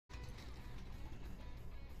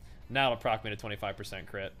Now it'll proc me to 25%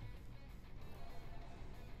 crit.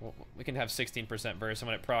 Well, we can have 16% burst, and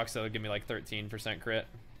when it procs, it'll give me like 13% crit.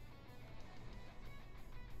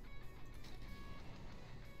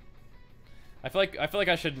 I feel like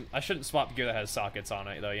I shouldn't swap gear that has sockets on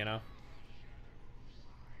it though, you know?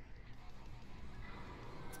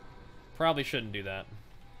 Probably shouldn't do that.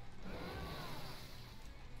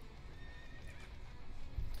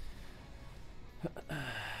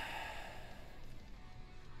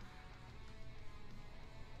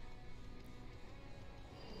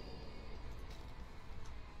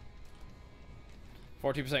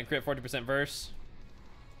 %40 crit, 40% verse.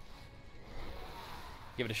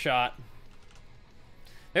 Give it a shot.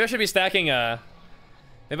 Maybe I should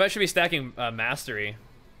be stacking mastery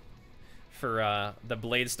for the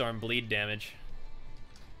Bladestorm bleed damage.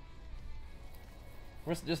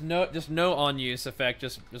 Just no on use effect,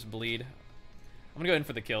 just bleed. I'm gonna go in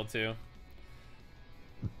for the kill too.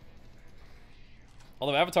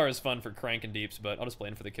 Although Avatar is fun for crank and deeps, but I'll just play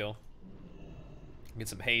in for the kill. Get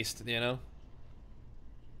some haste, you know?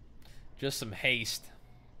 Just some haste.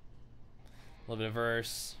 A little bit of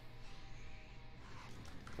verse.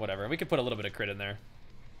 Whatever. We could put a little bit of crit in there.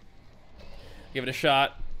 Give it a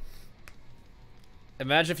shot.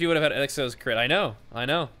 Imagine if you would have had Exo's crit. I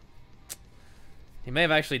know. He may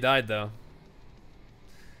have actually died though.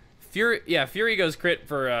 Fury goes crit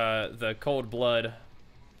for the cold blood,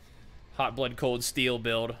 hot blood, cold steel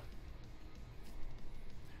build.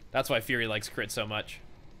 That's why Fury likes crit so much.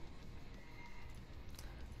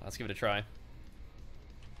 Let's give it a try.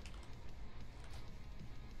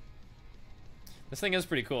 This thing is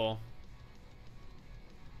pretty cool.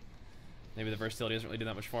 Maybe the versatility doesn't really do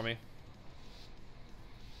that much for me. It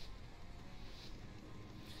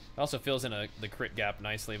also fills in the crit gap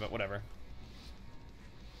nicely, but whatever.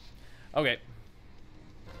 Okay.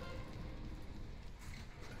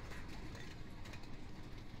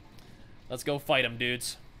 Let's go fight them,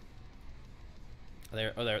 dudes.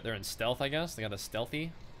 They're in stealth, I guess. They got a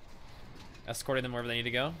stealthy. Escorting them wherever they need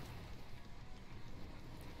to go.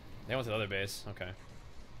 They went to the other base. Okay.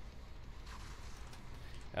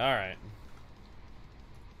 Alright.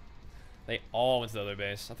 They all went to the other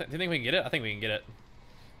base. Do you think we can get it? I think we can get it.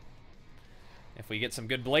 If we get some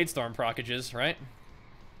good Bladestorm procages, right?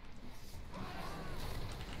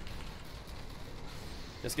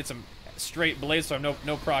 Just get some straight Bladestorm,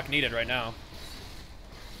 no proc needed right now.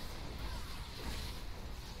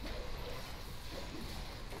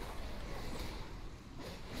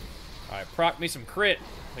 Alright, proc me some crit.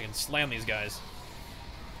 We can slam these guys.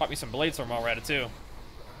 Proc me some Bladestorm while we're at it too.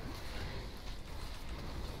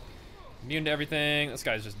 Immune to everything. This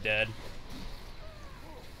guy's just dead.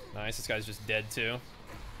 Nice, this guy's just dead too.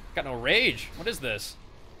 Got no rage. What is this?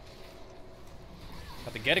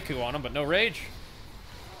 Got the Getaku on him, but no rage.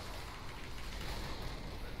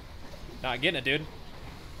 Not getting it, dude.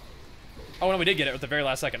 Oh no, we did get it at the very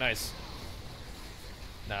last second. Nice.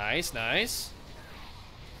 Nice, nice.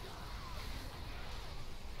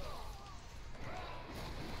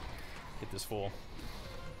 Get this fool.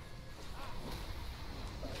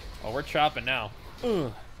 Oh, we're chopping now.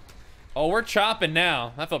 Ugh. Oh, we're chopping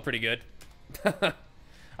now. That felt pretty good. I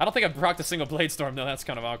don't think I've procced a single Bladestorm though. That's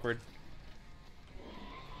kind of awkward.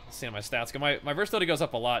 Let's see how my stats go. My versatility goes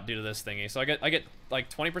up a lot due to this thingy. So I get like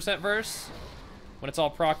 20% verse when it's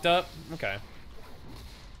all procced up. Okay.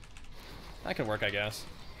 That could work, I guess.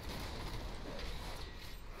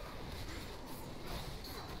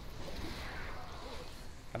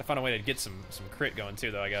 Gotta find a way to get some crit going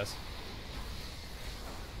too, though, I guess.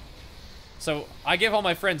 So I give all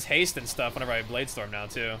my friends haste and stuff whenever I Bladestorm now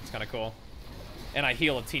too. It's kind of cool. And I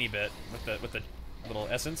heal a teeny bit with the little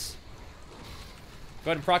essence. Go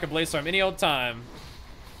ahead and proc a Bladestorm any old time.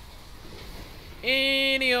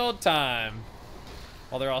 Any old time.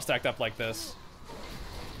 While they're all stacked up like this.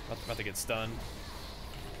 About to get stunned.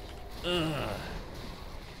 Ugh.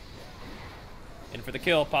 In for the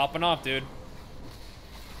kill, popping off, dude.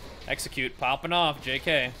 Execute, popping off,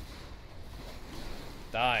 JK.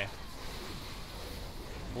 Die.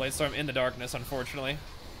 Bladestorm in the darkness, unfortunately.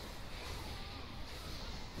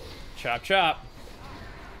 Chop, chop.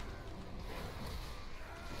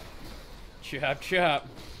 Chop, chop.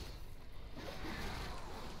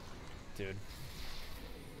 Dude.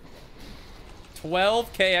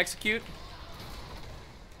 12k execute?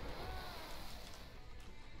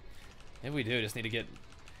 Maybe we do, just need to get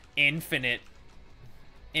infinite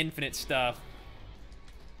stuff.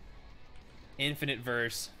 Infinite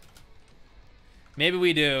verse. Maybe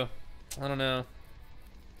we do. I don't know.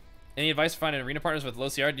 Any advice for finding arena partners with low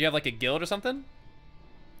CR? Do you have like a guild or something?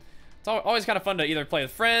 It's always kind of fun to either play with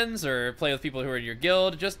friends or play with people who are in your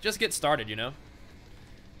guild. Just get started, you know?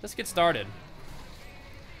 Just get started.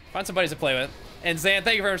 Find some buddies to play with. And Zan,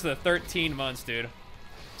 thank you very much for the 13 months, dude. I'm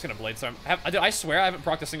just gonna Bladestorm. I swear I haven't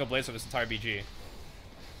procced a single Bladestorm this entire BG.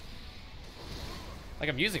 Like,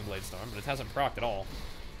 I'm using Bladestorm, but it hasn't procced at all.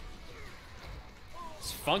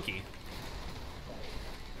 It's funky.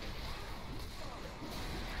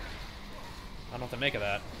 I don't know what to make of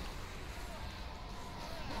that.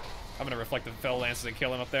 I'm gonna reflect the Fell Lances and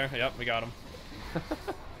kill him up there. Yep, we got him.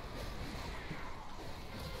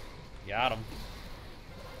 Got him.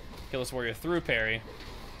 Kill this warrior through parry.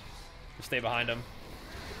 Just stay behind him.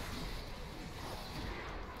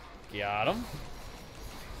 Got him.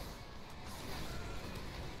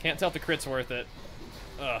 Can't tell if the crit's worth it.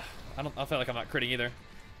 Ugh. I feel like I'm not critting either.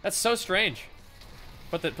 That's so strange.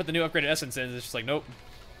 Put the new upgraded essence in. It's just like, nope.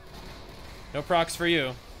 No procs for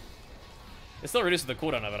you. It still reduces the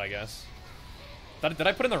cooldown of it, I guess. Did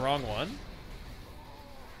I put in the wrong one?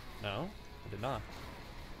 No, I did not.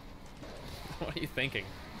 What are you thinking?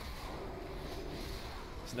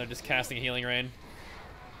 So they're just casting a healing rain.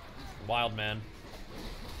 Wild man.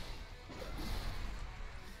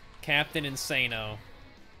 Captain Insano.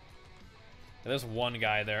 There's one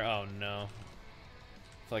guy there. Oh no.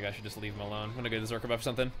 I feel like I should just leave him alone. I'm gonna go to the Zerka buff or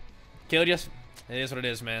something. Killed you? It is what it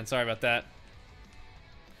is, man. Sorry about that.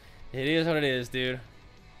 It is what it is, dude.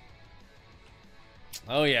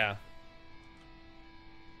 Oh yeah.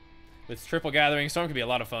 With triple gathering, Storm could be a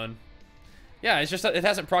lot of fun. Yeah, it's just it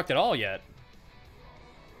hasn't procced at all yet.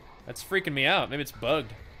 That's freaking me out. Maybe it's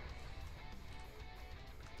bugged.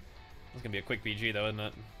 It's gonna be a quick BG though, isn't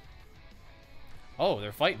it? Oh,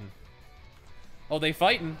 they're fighting. Oh, they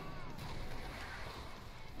fighting.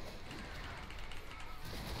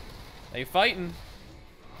 They fighting.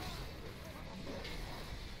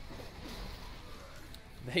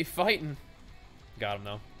 They fighting. Got him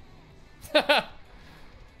though.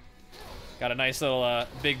 Got a nice little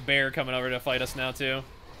big bear coming over to fight us now too.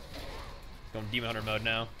 Going Demon Hunter mode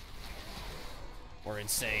now. We're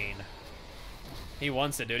insane. He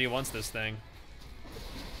wants it, dude. He wants this thing.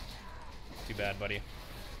 Too bad, buddy.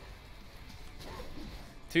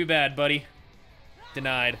 Too bad, buddy.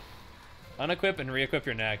 Denied. Unequip and re-equip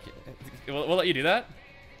your neck. We'll let you do that?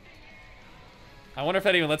 I wonder if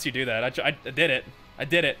that even lets you do that. I did it. I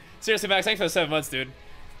did it. Seriously, Max, thanks for the 7 months, dude.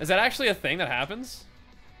 Is that actually a thing that happens?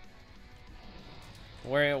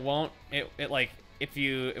 Where it won't, it like,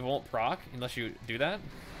 it won't proc unless you do that?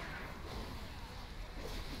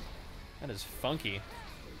 That is funky.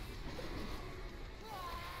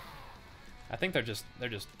 I think they're just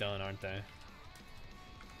done, aren't they?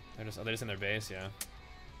 They're just in their base, yeah.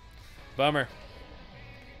 Bummer.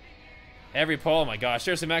 Every poll, oh my gosh.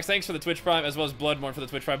 Seriously, Max, thanks for the Twitch Prime, as well as Bloodborne for the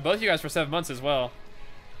Twitch Prime. Both of you guys for 7 months as well.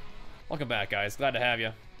 Welcome back, guys. Glad to have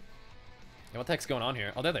you. Yeah, what the heck's going on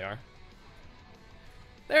here? Oh, there they are.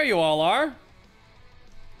 There you all are. I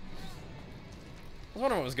was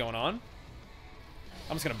wondering what was going on.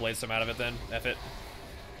 I'm just gonna blaze some out of it then. F it.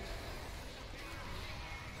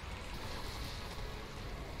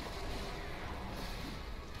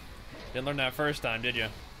 Didn't learn that first time, did you?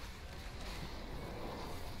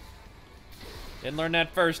 Didn't learn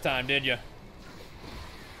that first time, did you?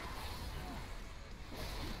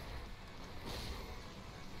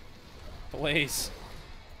 Please.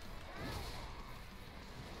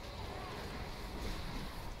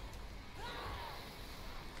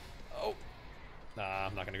 Oh. Nah,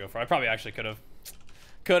 I'm not gonna go for it. I probably actually could have.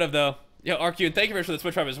 Could have, though. Yo, RQ, thank you very much for the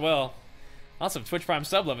Twitch Prime as well. Awesome Twitch Prime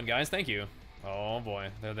sub loving, guys. Thank you. Oh, boy.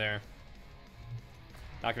 They're there.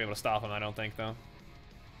 Not gonna be able to stop them, I don't think, though.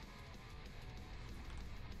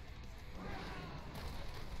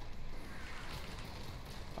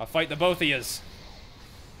 I'll fight the both of yous.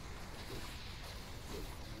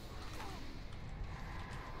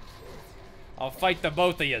 I'll fight the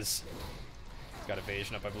both of yous. He's got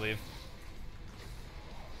evasion up, I believe.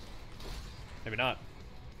 Maybe not.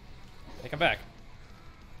 Hey, come back.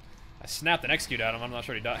 I snapped an execute at him. I'm not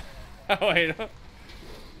sure he died. Oh, wait. Look at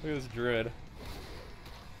this druid.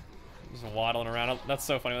 Just waddling around. That's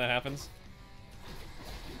so funny when that happens.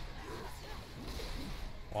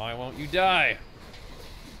 Why won't you die?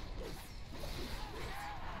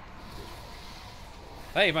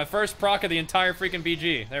 Hey, my first proc of the entire freaking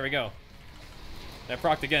BG. There we go. I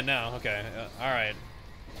procced again now. Okay. Alright.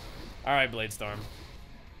 Alright, Bladestorm.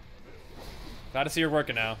 Glad to see you're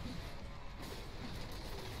working now.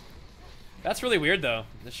 That's really weird, though.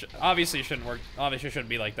 This obviously shouldn't work. Obviously shouldn't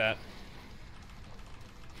be like that.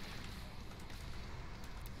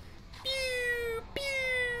 Pew,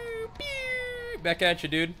 pew, pew. Back at you,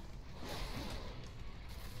 dude.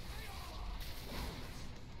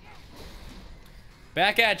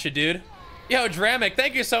 Back at you, dude. Yo, Dramic,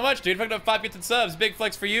 thank you so much, dude. Fucking up 5 gifted subs. Big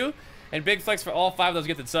flex for you, and big flex for all 5 of those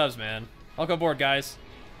gifted subs, man. Welcome aboard, guys.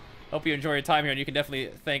 Hope you enjoy your time here, and you can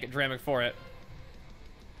definitely thank Dramic for it.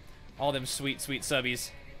 All them sweet, sweet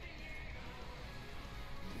subbies.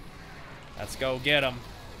 Let's go get them.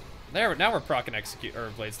 There, now we're proccing execute or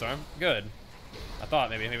Bladestorm. Good. I thought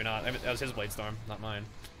maybe not. Maybe that was his Bladestorm, not mine.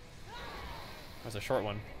 That was a short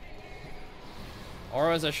one. Or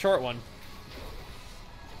it was a short one.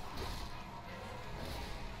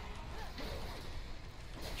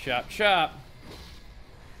 Chop, chop.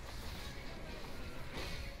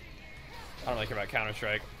 I don't really care about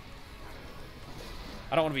Counter-Strike.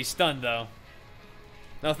 I don't want to be stunned, though.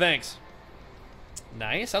 No thanks.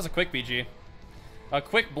 Nice. That was a quick BG. A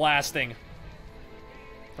quick blasting.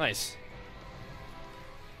 Nice.